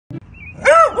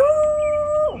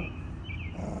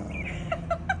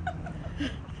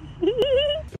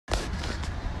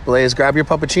Blaze, grab your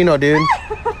puppuccino, dude.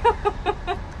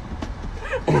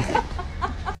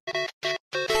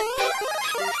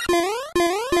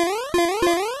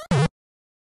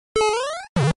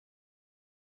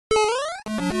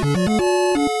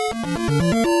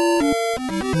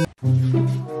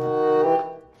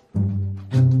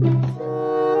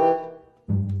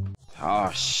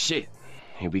 Oh shit,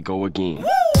 here we go again.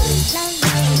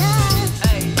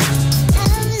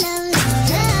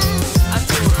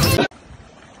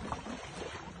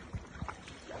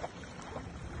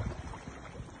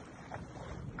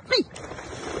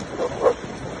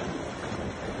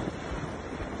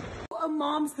 A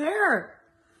mom's hair.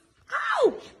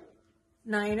 Ow!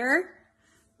 Niner,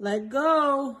 let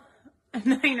go.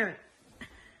 Niner.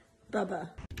 Bubba.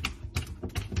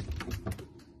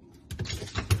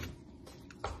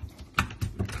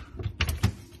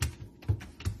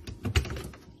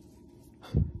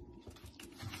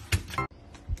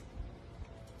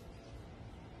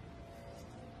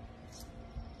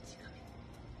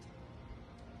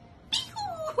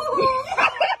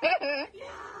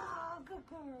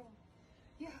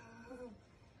 Yeah.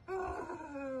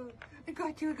 Oh, I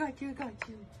got you.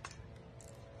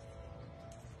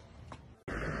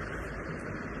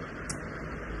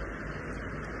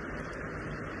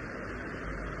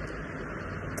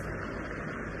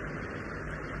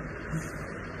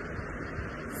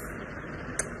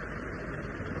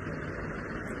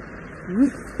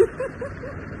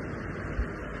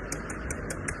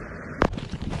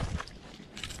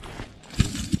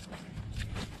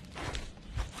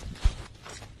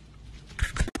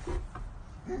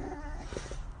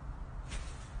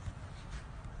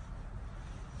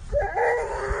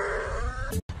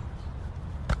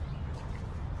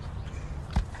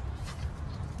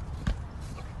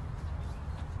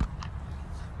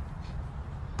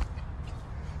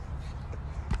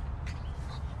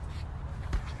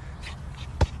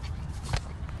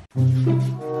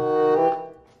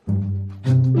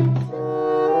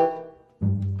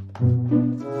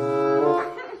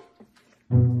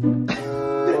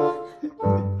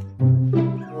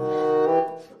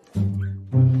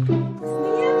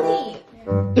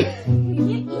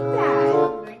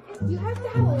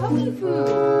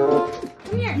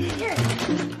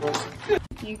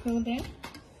 You go there?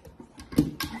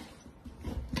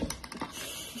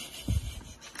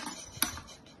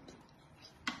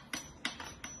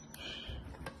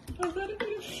 Was that a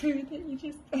bit of food that you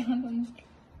just found on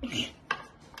the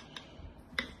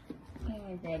Oh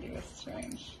my god, you're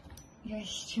strange. You're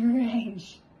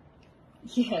strange.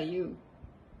 Yeah, you.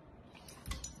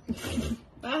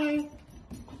 Bye.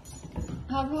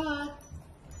 Au revoir.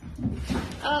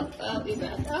 Oh, I'll be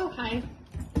back. Oh, hi.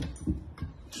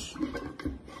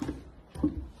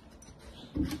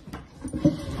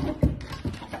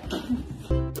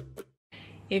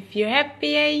 If you're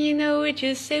happy and you know it,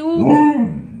 just say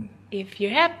ooh. If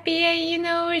you're happy and you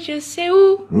know it, just say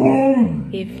ooh.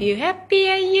 If you're happy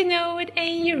and you know it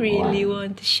and you really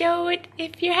want to show it.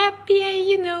 If you're happy and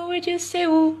you know it, just say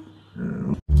ooh.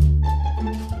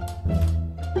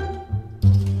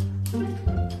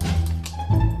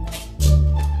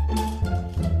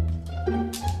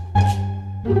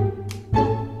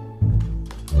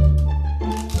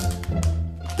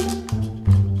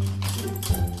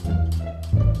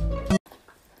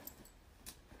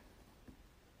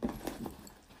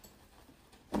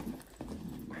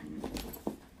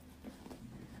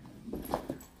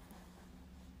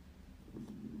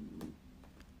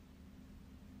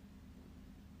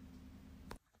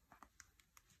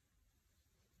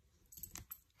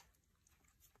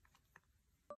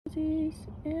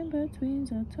 In between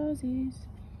the toesies,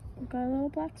 got a little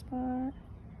black spot.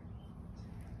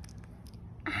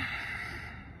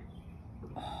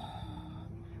 Oh,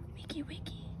 wiggy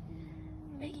wiggy,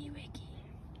 wiggy wiggy.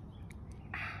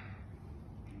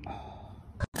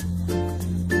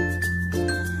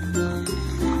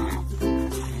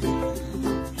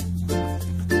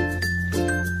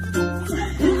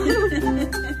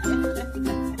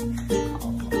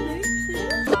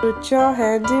 Put your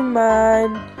hand in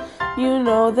mine. You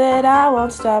know that I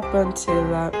won't stop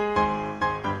until I'm